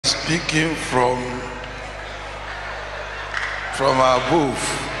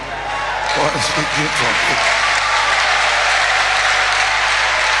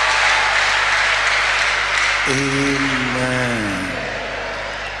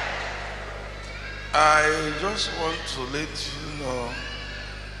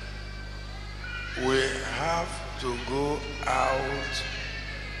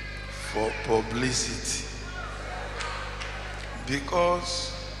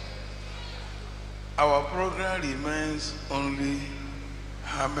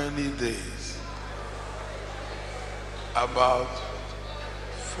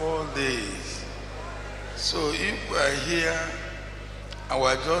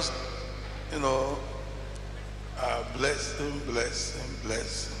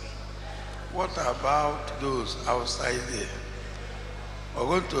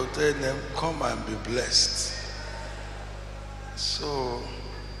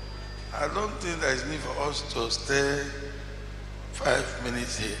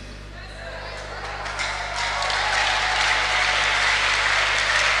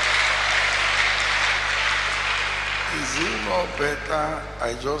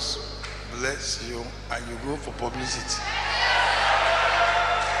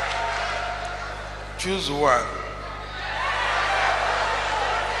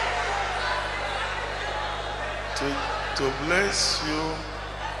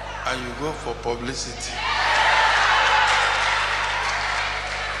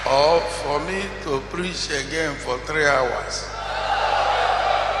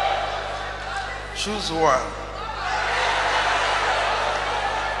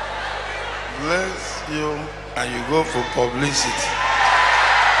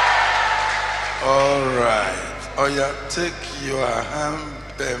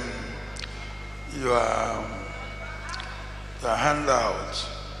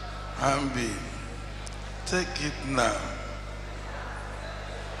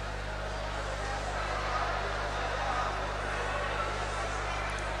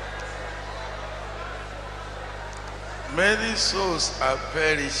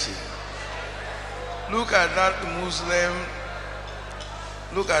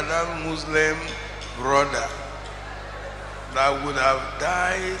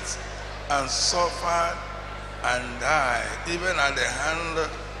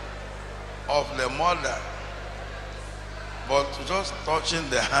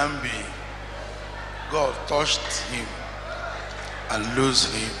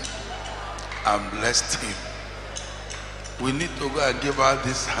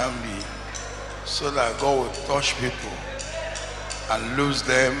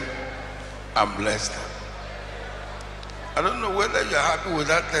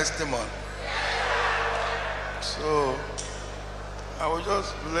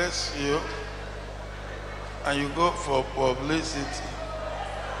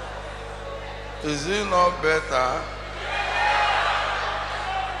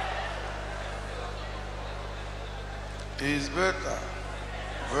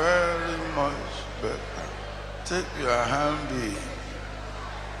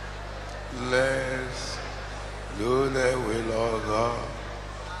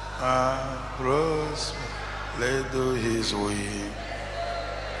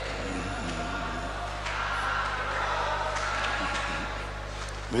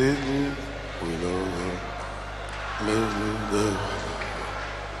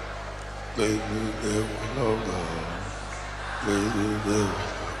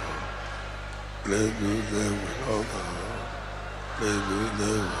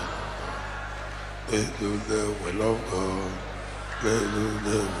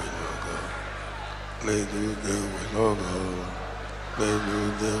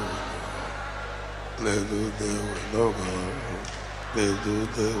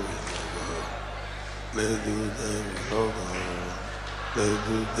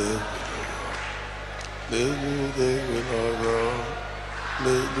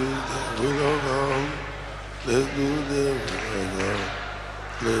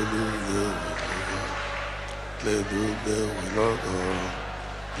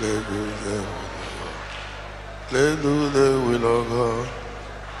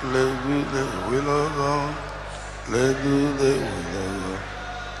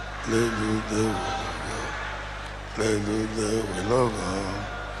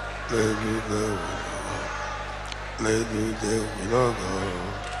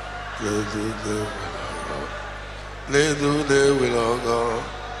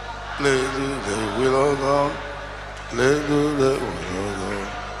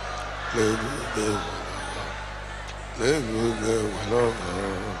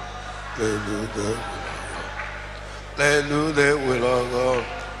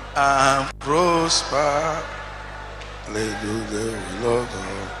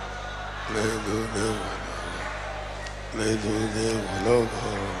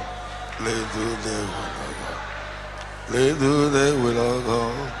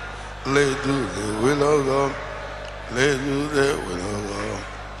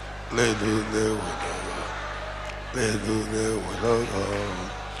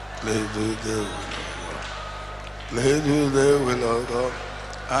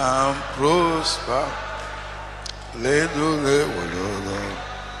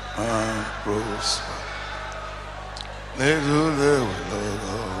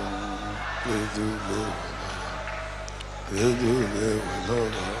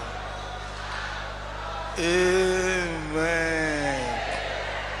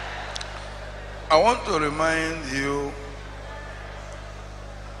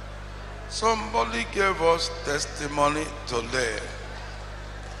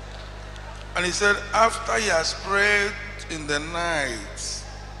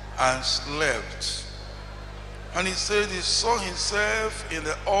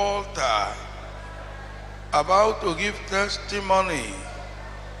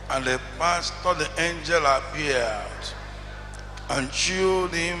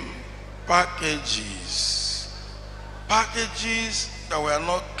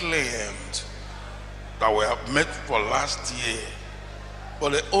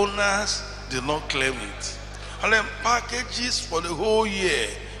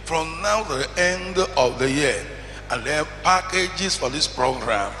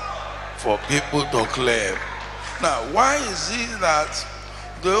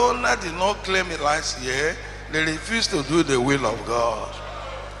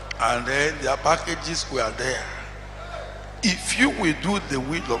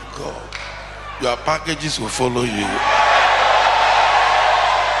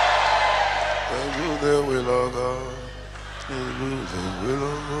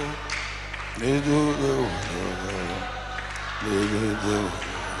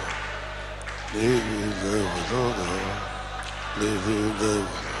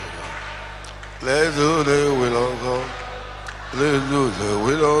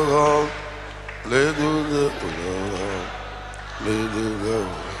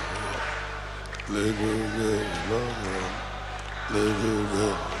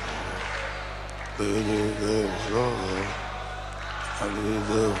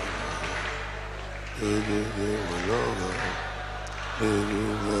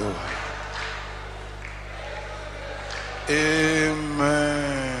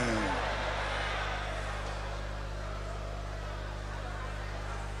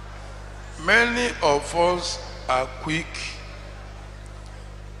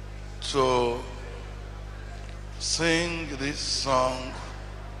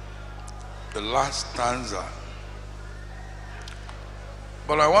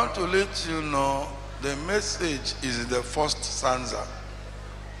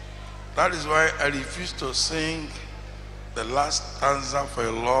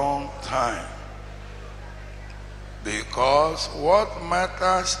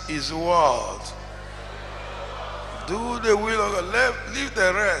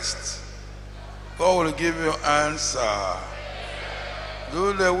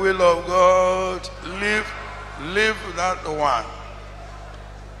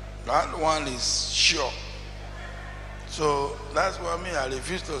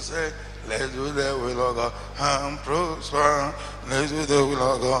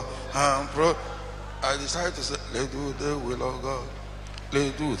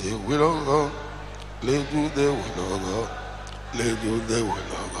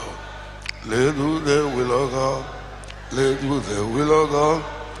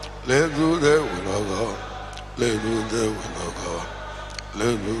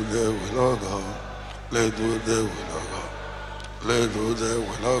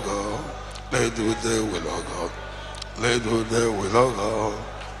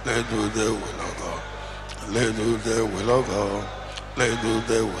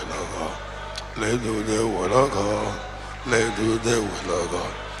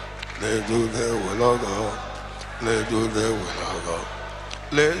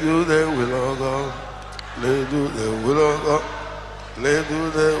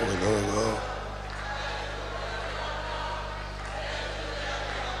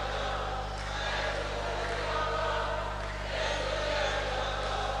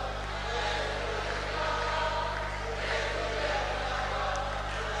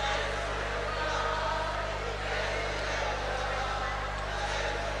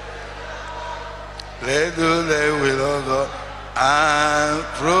Let's do the will of God and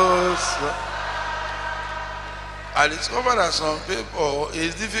prosper. I discovered that some people,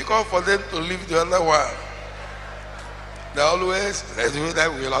 it's difficult for them to leave the other one. They always, let's do the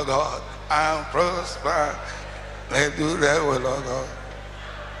will of God and prosper. Let's do the will of God.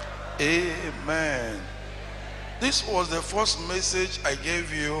 Amen. This was the first message I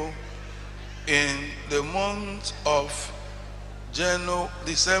gave you in the month of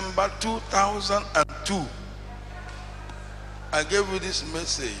December 2002. I gave you this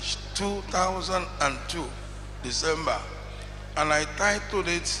message 2002 December, and I titled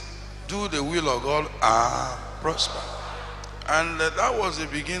it "Do the Will of God and Prosper." And that was the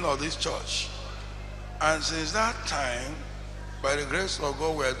beginning of this church. And since that time, by the grace of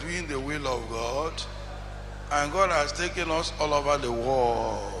God, we are doing the will of God, and God has taken us all over the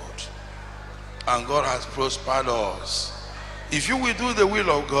world, and God has prospered us. If you will do the will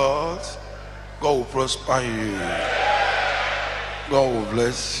of God, God will prosper you. God will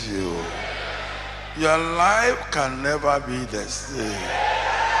bless you. Your life can never be the same.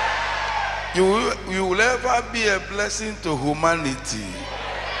 You will never be a blessing to humanity.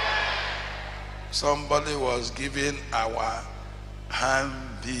 Somebody was giving our hand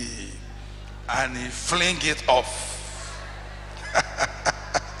and he fling it off.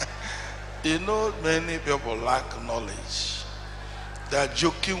 You know, many people lack knowledge. They are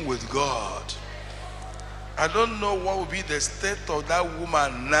joking with God. I don't know what will be the state of that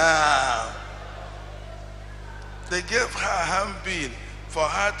woman now. They gave her a handbill for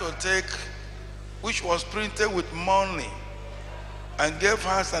her to take, which was printed with money, and gave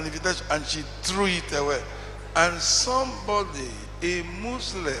her an invitation, and she threw it away. And somebody, a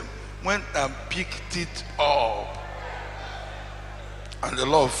Muslim, went and picked it up, and the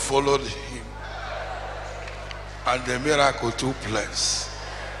Lord followed him, and the miracle took place.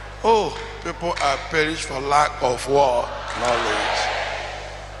 Oh, people are perished for lack of what? Knowledge.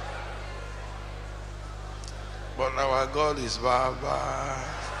 But our God is Baba.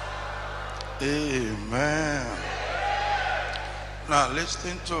 Amen. Now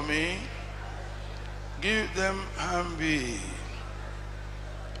listen to me. Give them handbill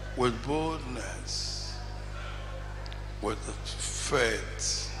with boldness, with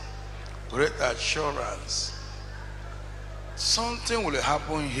faith, great assurance. Something will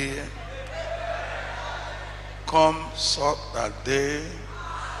happen here. Come Saturday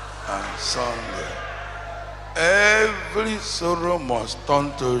and Sunday. Every sorrow must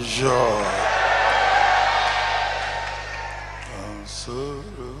turn to joy. From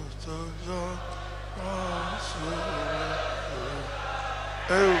sorrow to joy. From sorrow to joy.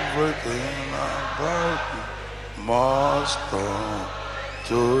 Everything about me must turn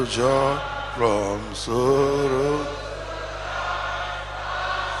to joy. From sorrow.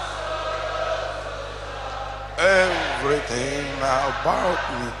 Everything about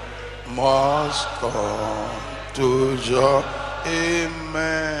me must come to joy.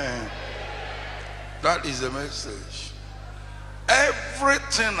 Amen. That is the message.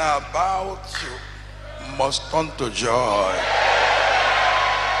 Everything about you must turn to joy.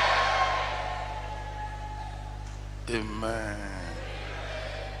 Amen.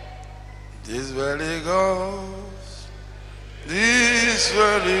 This very Ghost, this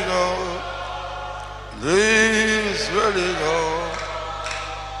very Ghost, this very God,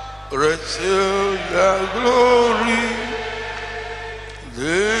 receive the glory.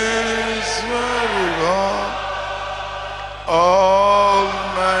 This very God,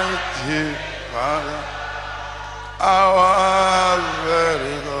 Almighty Father, our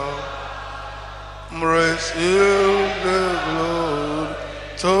very God, receive the glory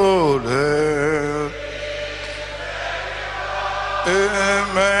today.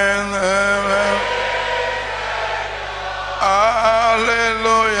 Amen. Amen.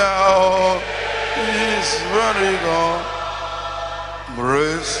 Hallelujah, oh, He's very God.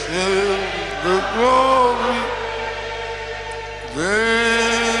 Receive the glory.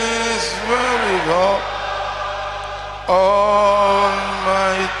 This very God,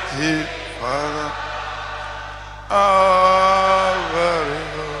 Almighty Father, our very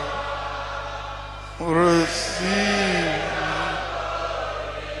God. Receive.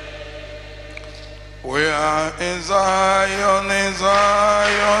 We are in Zion, in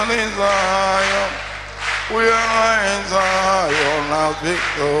Zion, in Zion. We are in Zion, our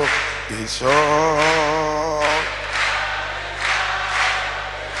victor is sure.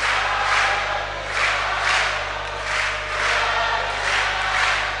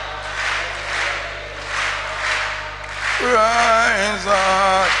 We are in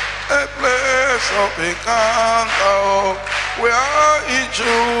Zion, a place of encounter. We are in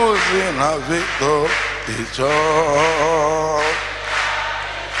Jerusalem. living a victory joy.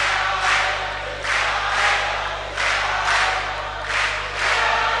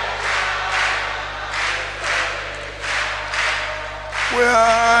 We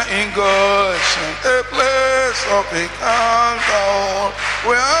are in Goshen, a place of encounter.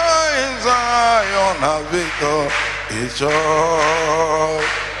 We are in Zion, a victory joy.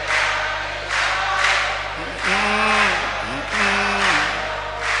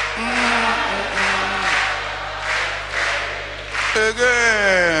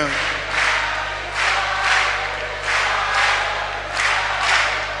 Again.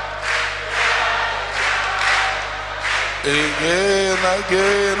 Again,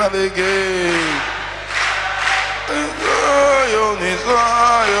 again, and again. In Zion, in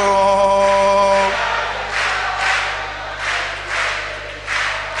Zion.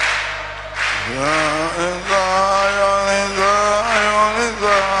 Yeah, in Zion, in Zion, in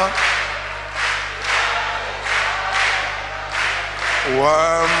Zion.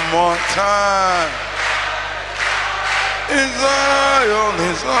 One more time. In Zion,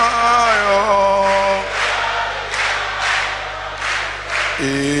 in Zion.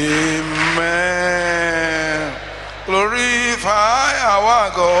 Amen. Glorify our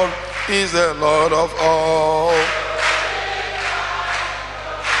God, is the Lord of all.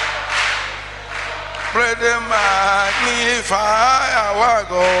 Brethren, magnify our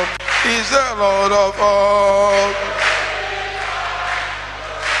God, is the Lord of all.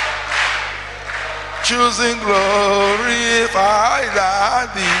 Choosing glorify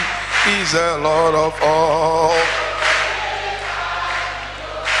that He is the Lord of all.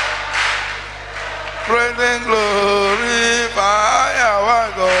 Brethren, glorify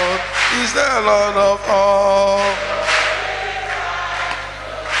our God, is the Lord of all.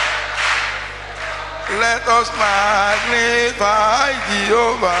 Let us magnify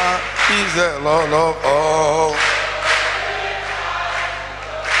Jehovah, is the Lord of all.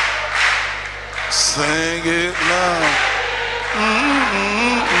 Sing it now.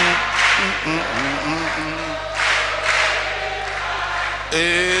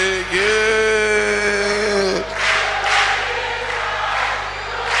 Again.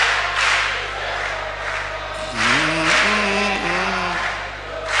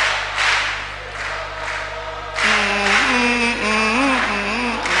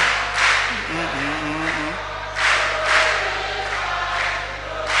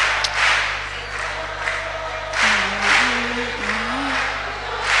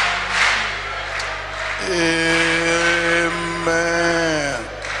 Amen.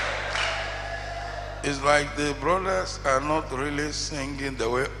 It's like the brothers are not really singing the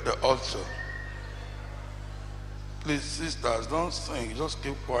way the altar. Please, sisters, don't sing, just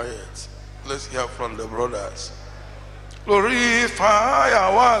keep quiet. Let's hear from the brothers. Glorify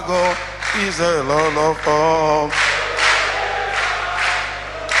our God, is the Lord of all.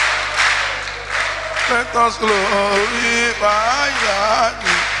 Let us glorify that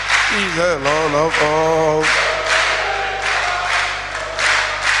He's the Lord of all.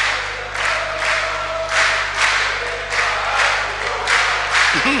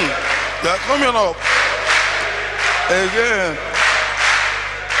 They're coming up again.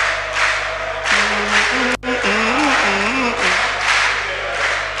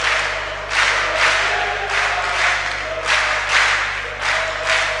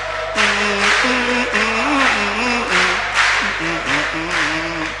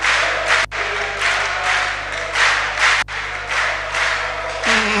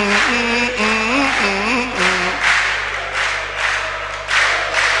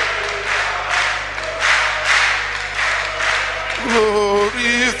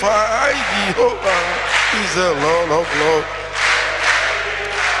 Glorify Jehovah, He's the Lord of Lords.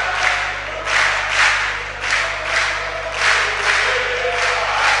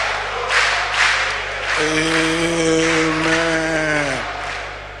 Amen.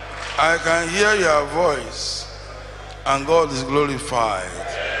 I can hear your voice and God is glorified.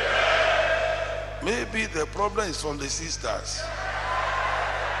 Maybe the problem is from the sisters.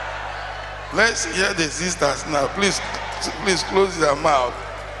 Let's hear the sisters now. Please close your mouth.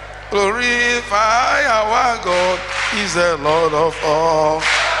 Glorify our God, He's the Lord of all.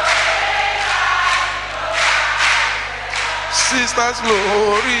 Sisters,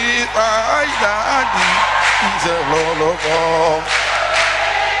 glorify Daddy, He's the Lord of all.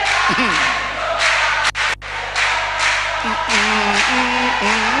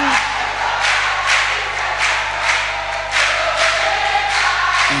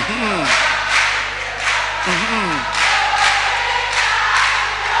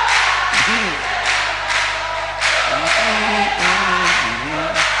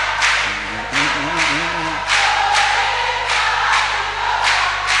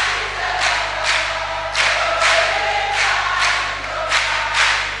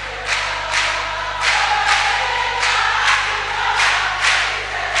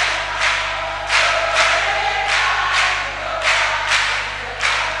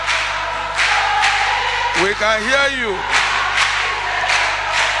 We can hear you.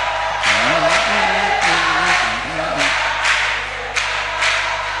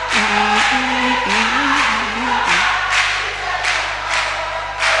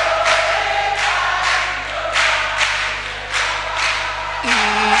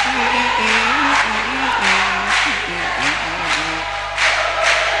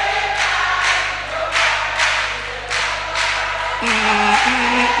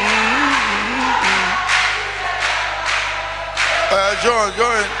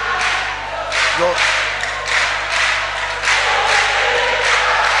 Join.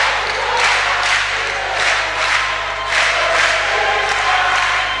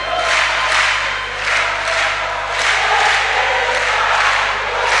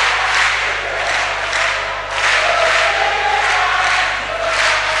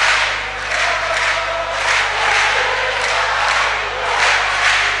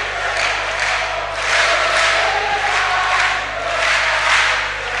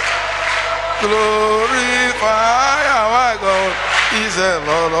 Glorify our God, He's a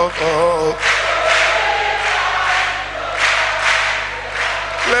Lord of all.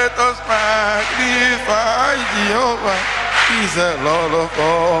 Let us magnify Jehovah, He's a Lord of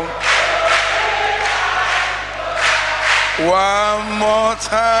all. One more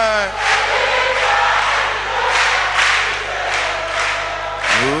time.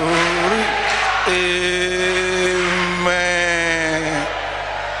 Glory, amen.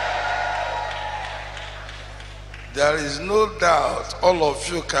 There is no doubt all of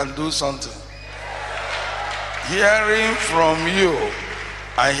you can do something. Hearing from you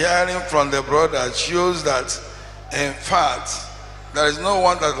and hearing from the brother shows that, in fact, there is no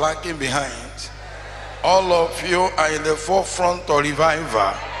one that's lacking behind. All of you are in the forefront of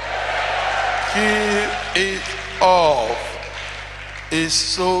revival. Keep it off. It's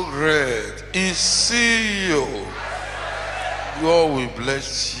so great. He see you. God will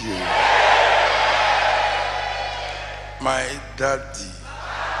bless you. My daddy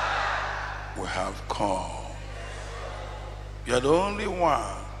will have come. You are the only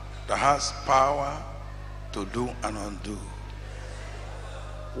one that has power to do and undo.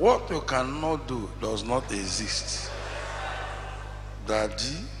 What you cannot do does not exist.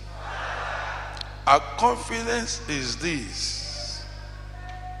 Daddy, our confidence is this.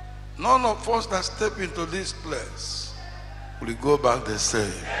 None of us that step into this place will go back the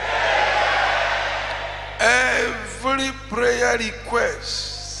same. Every prayer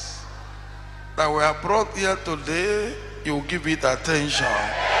request that we have brought here today, you will give it attention.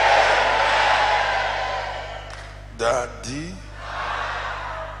 Daddy,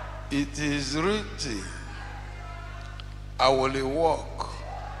 it is written, I will walk,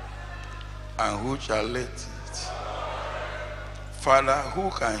 and who shall let it? Father,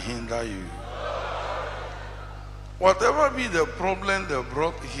 who can hinder you? Whatever be the problem they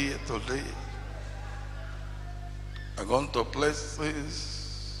brought here today, are gone to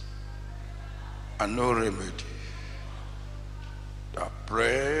places and no remedy. They have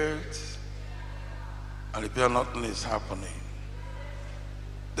prayed and if nothing is happening.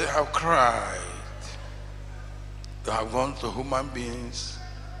 They have cried. They have gone to human beings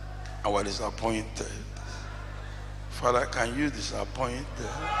and were disappointed. Father, can you disappoint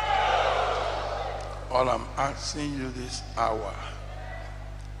them? All I'm asking you this hour,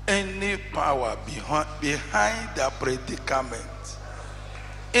 any power behind their predicament,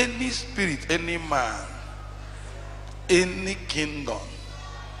 any spirit, any man, any kingdom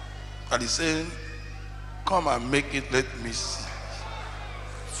that is saying, come and make it, let me see.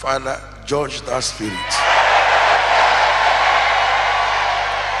 Father, judge that spirit.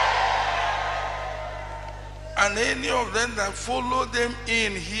 And any of them that follow them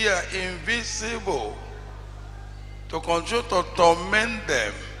in here, invisible, to continue to torment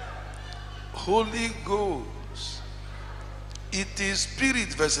them, Holy Ghost, it is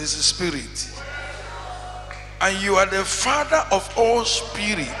spirit versus spirit. And you are the Father of all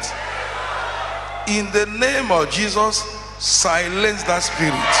spirit. In the name of Jesus, silence that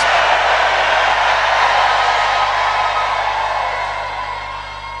spirit.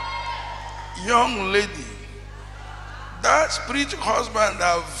 Young lady, that spiritual husband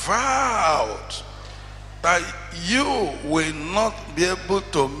that vowed that you will not be able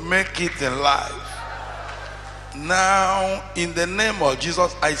to make it in life, now in the name of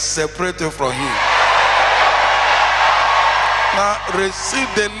Jesus, I separate you from him. Now receive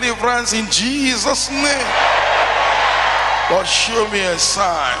deliverance in Jesus' name. Lord, show me a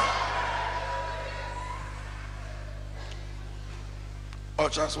sign. Or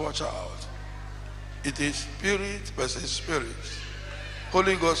just watch out. It is spirit versus spirit.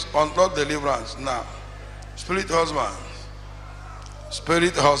 Holy Ghost, conduct deliverance now. Spirit husband.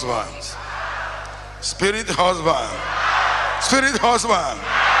 Spirit husband. Spirit husband. Spirit husband.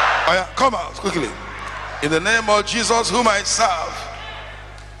 Oh yeah, come out quickly. In the name of Jesus, whom I serve,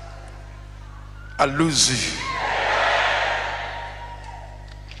 I lose you.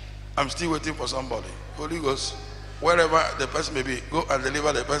 I'm still waiting for somebody. Holy Ghost, wherever the person may be, go and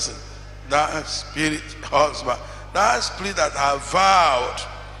deliver the person. That spirit husband, that spirit that have vowed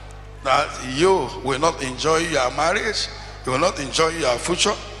that you will not enjoy your marriage, you will not enjoy your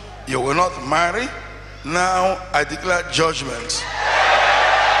future, you will not marry. Now I declare judgment.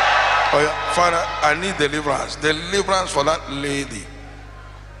 Oh yeah, Father, I need deliverance. Deliverance for that lady.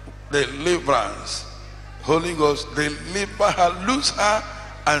 Deliverance. Holy Ghost, deliver her, loose her,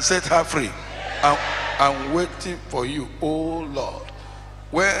 and set her free. I'm waiting for you, oh Lord.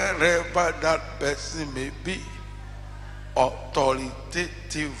 Wherever that person may be,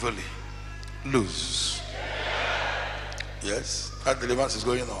 authoritatively loose. Yes, that deliverance is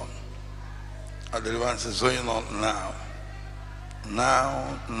going on. That deliverance is going on now.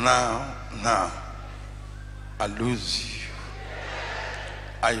 Now. I lose you.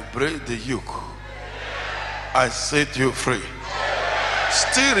 I break the yoke. I set you free.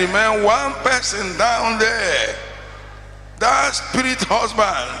 Still remain one person down there. That spirit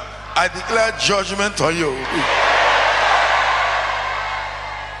husband, I declare judgment on you.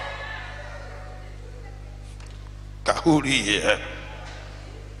 Kahuri.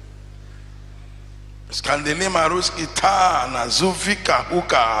 Skandinema ruski ta na zufika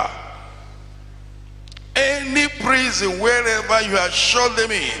huka. Any prison, wherever you have shut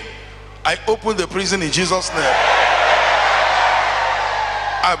them in, I open the prison in Jesus' name.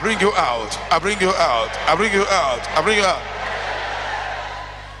 I bring you out. I bring you out. I bring you out. I bring you out.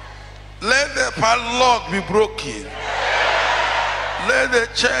 Let the padlock be broken. Let the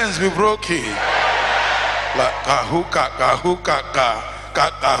chains be broken. La kahuka kahuka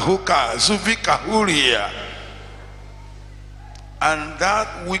kahuka zufika huria. And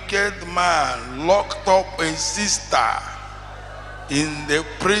that wicked man locked up a sister in the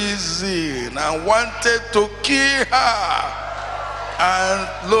prison and wanted to kill her.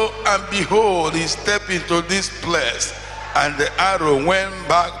 And lo and behold, he stepped into this place and the arrow went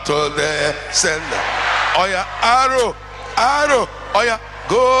back to the sender. Oh yeah, arrow. Oh yeah,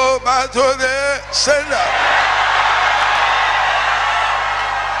 go back to the sender.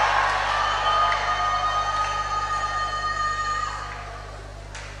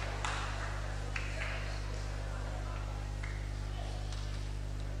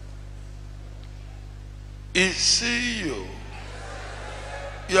 He see you.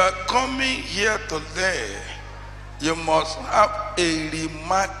 You are coming here today. You must have a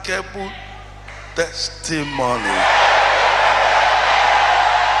remarkable testimony.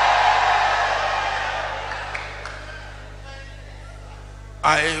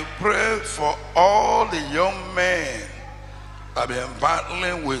 I pray for all the young men that have been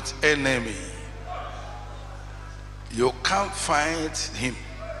battling with enemy. You can't find him.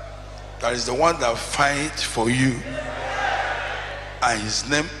 That is the one that fights for you. And his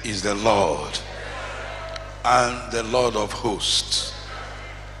name is the Lord and the Lord of hosts.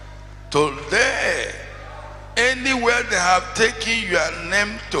 Today, anywhere they have taken your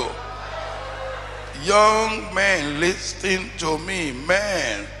name to, young men, listen to me,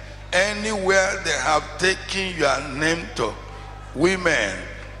 men, anywhere they have taken your name to, women,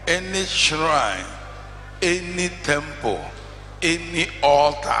 any shrine, any temple, any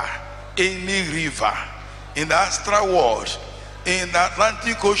altar, any river, in the astral world, in the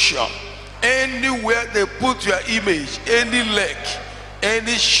Atlantic Ocean, anywhere they put your image, any lake,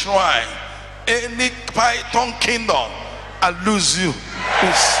 any shrine, any python kingdom, I lose you.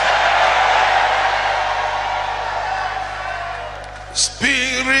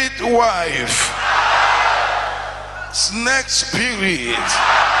 Spirit wife, snake spirit,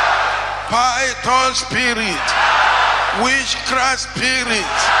 python spirit, witchcraft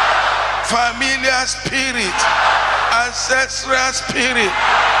spirit, familiar spirit, ancestral spirit,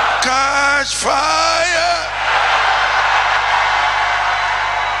 catch fire.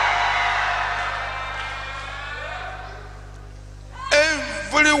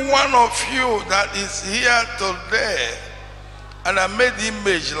 Every one of you that is here today, and I made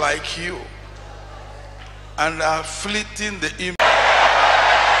image like you, and are fleeting the image.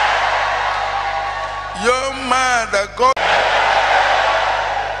 Your man that God,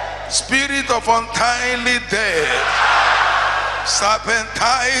 spirit of untimely death,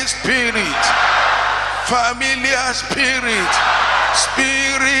 serpentine spirit, familiar spirit,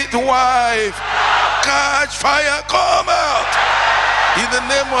 spirit wife, catch fire, come out. In the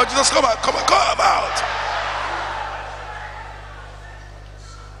name of Jesus, come out, come out, come out.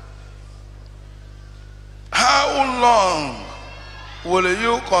 How long will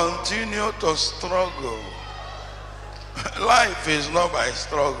you continue to struggle? Life is not by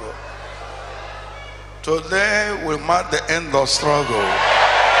struggle. Today will mark the end of struggle.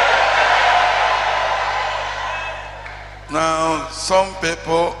 Now, some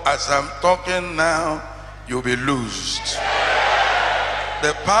people, as I'm talking now, you'll be loosed.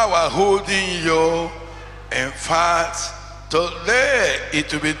 The power holding you, in fact, today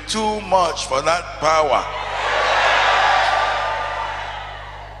it will be too much for that power.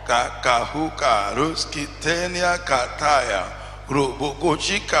 Kakahuka, Ruski Tenia Kataya,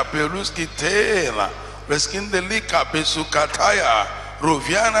 Rubogochi Kaperuski Tela, Reskindelika Pesukataya,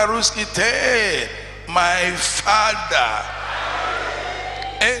 Ruviana Ruski Te, my Father.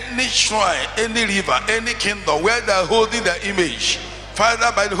 Any shrine, any river, any kingdom where they're holding their image,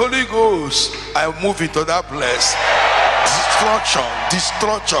 Father, by the Holy Ghost, I move into that place.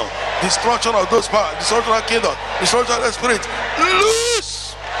 Destruction of those powers, destruction of kingdom, destruction of the spirit. Loose!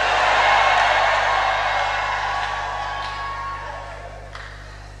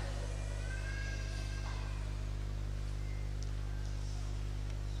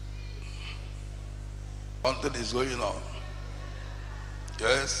 Something is going on.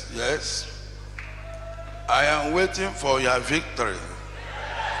 Yes. I am waiting for your victory,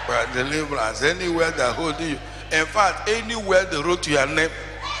 for your deliverance. Anywhere they're holding you. In fact, anywhere they wrote your name,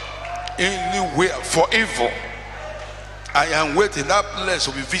 anywhere for evil, I am waiting. That place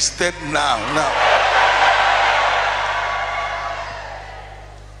will be visited now.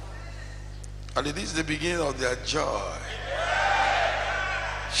 And it is the beginning of their joy.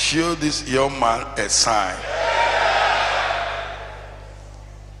 Show this young man a sign.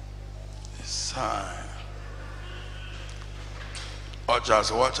 A sign. Watch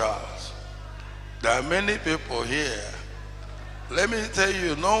out. There are many people here. Let me tell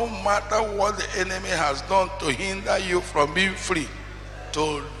you, no matter what the enemy has done to hinder you from being free,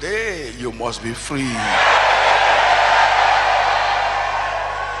 today you must be free.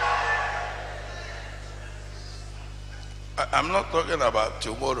 I'm not talking about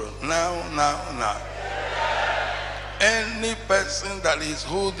tomorrow. Now. Any person that is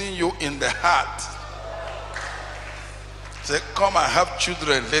holding you in the heart, say, come and have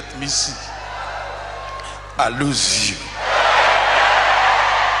children, let me see. I lose you.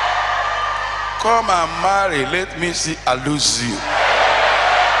 Come and marry, let me see. I lose you.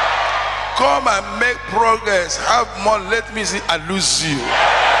 Come and make progress, have more, let me see. I lose you.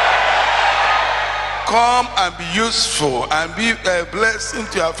 Come and be useful and be a blessing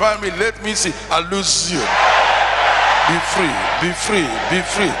to your family, let me see. I lose you. Be free, be free, be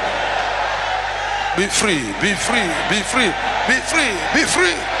free. Be free, be free, be free, be free, be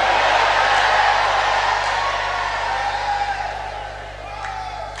free.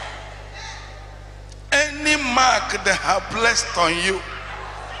 Any mark they have blessed on you,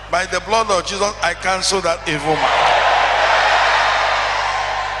 by the blood of Jesus, I cancel that evil mark.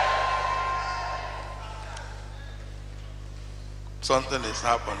 Something is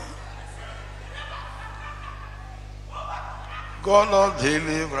happening. God of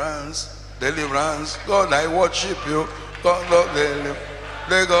deliverance, God, I worship you. God of deliverance,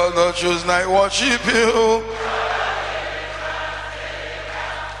 the God of truth, I worship you.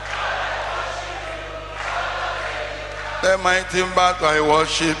 The mighty battle, I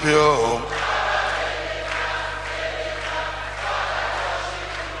worship you.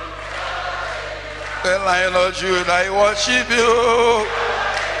 The Lion of Judah, I worship you.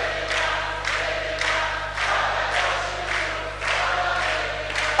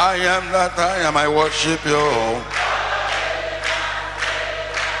 I am that I am, I worship you.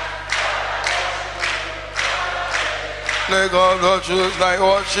 The God of truth, I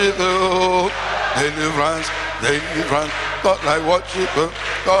worship you. Deliverance, God, I worship you.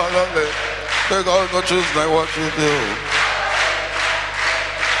 God of the God of truth, I worship you.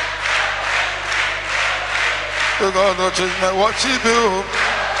 The God of truth, I worship you.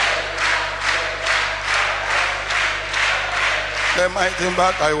 The mighty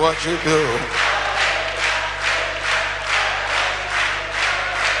back, I worship you.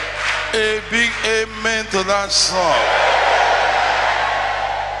 A big amen to that song.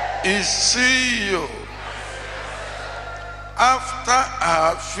 Is see you. After I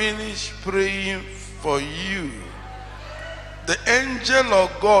have finished praying for you, the angel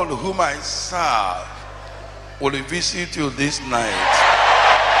of God whom I serve will visit you this night.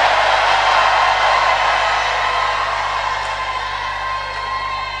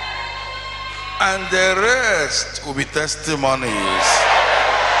 And the rest will be testimonies.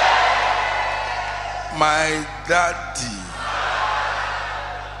 My daddy,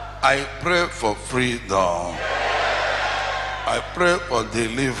 I pray for freedom. I pray for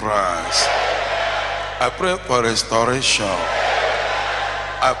deliverance. I pray for restoration.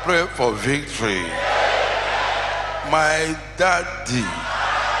 I pray for victory. My daddy,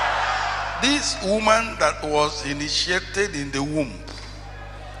 this woman that was initiated in the womb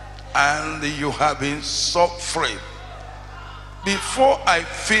and you have been suffering, before I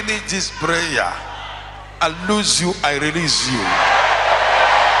finish this prayer, I lose you, I release you.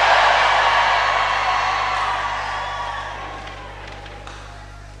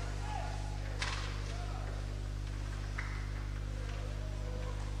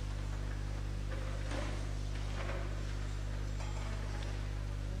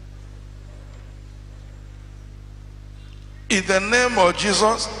 In the name of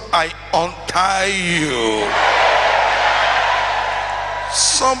Jesus, I untie you.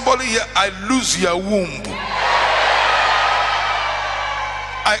 Somebody here, I lose your womb.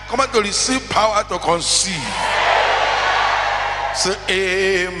 I command to receive power to conceive. Say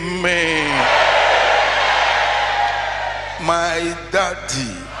amen. My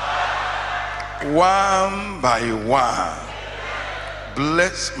daddy, one by one,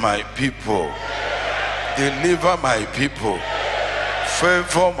 bless my people. Deliver my people,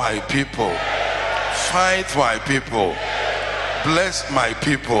 favor my people, fight my people, bless my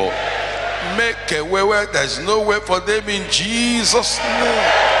people, make a way where there's no way for them in Jesus'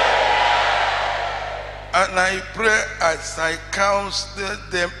 name. And I pray as I counsel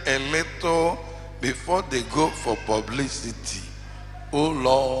them a little before they go for publicity. Oh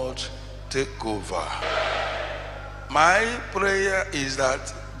Lord, take over. My prayer is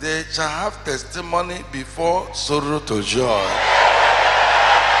that they shall have testimony before sorrow to joy.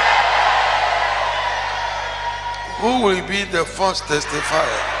 Who will be the first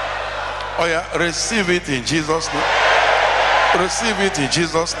testifier? Oh yeah, receive it in Jesus' name. Receive it in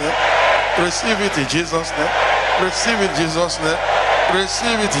Jesus' name. Receive it in Jesus' name. Receive it in Jesus' name.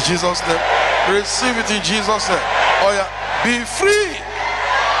 Receive it in Jesus' name. Receive it in Jesus' name. Oh yeah, be free.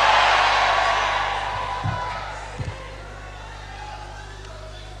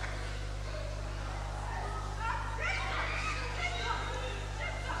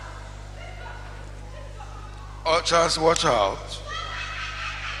 Ushers, watch out.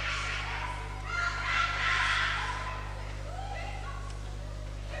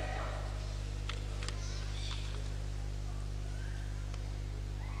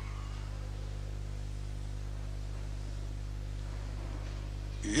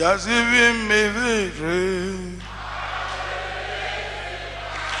 He has given me victory.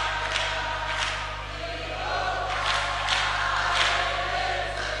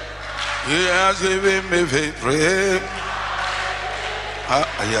 He has given me victory.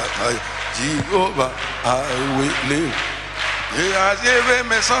 Jehovah, I will live. He has given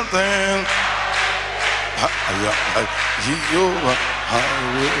me something. Jehovah, I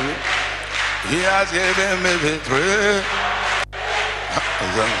will live. He has given me victory.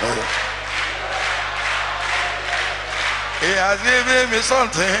 He has given me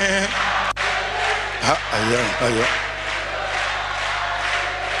something.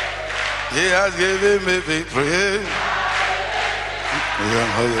 He has given me victory.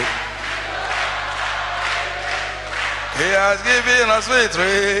 He has given us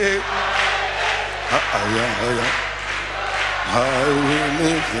victory. I will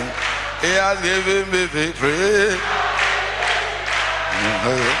live him. He has given me victory.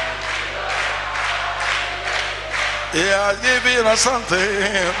 He has given us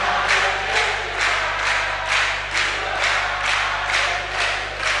something.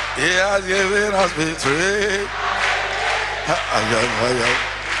 He has given us victory.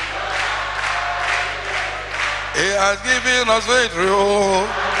 He has given us victory.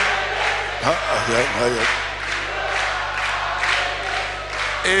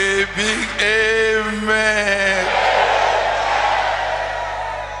 A big amen.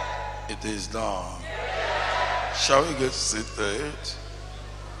 It is done. Shall we get seated?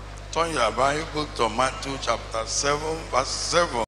 Turn your Bible to Matthew chapter 7, verse 7.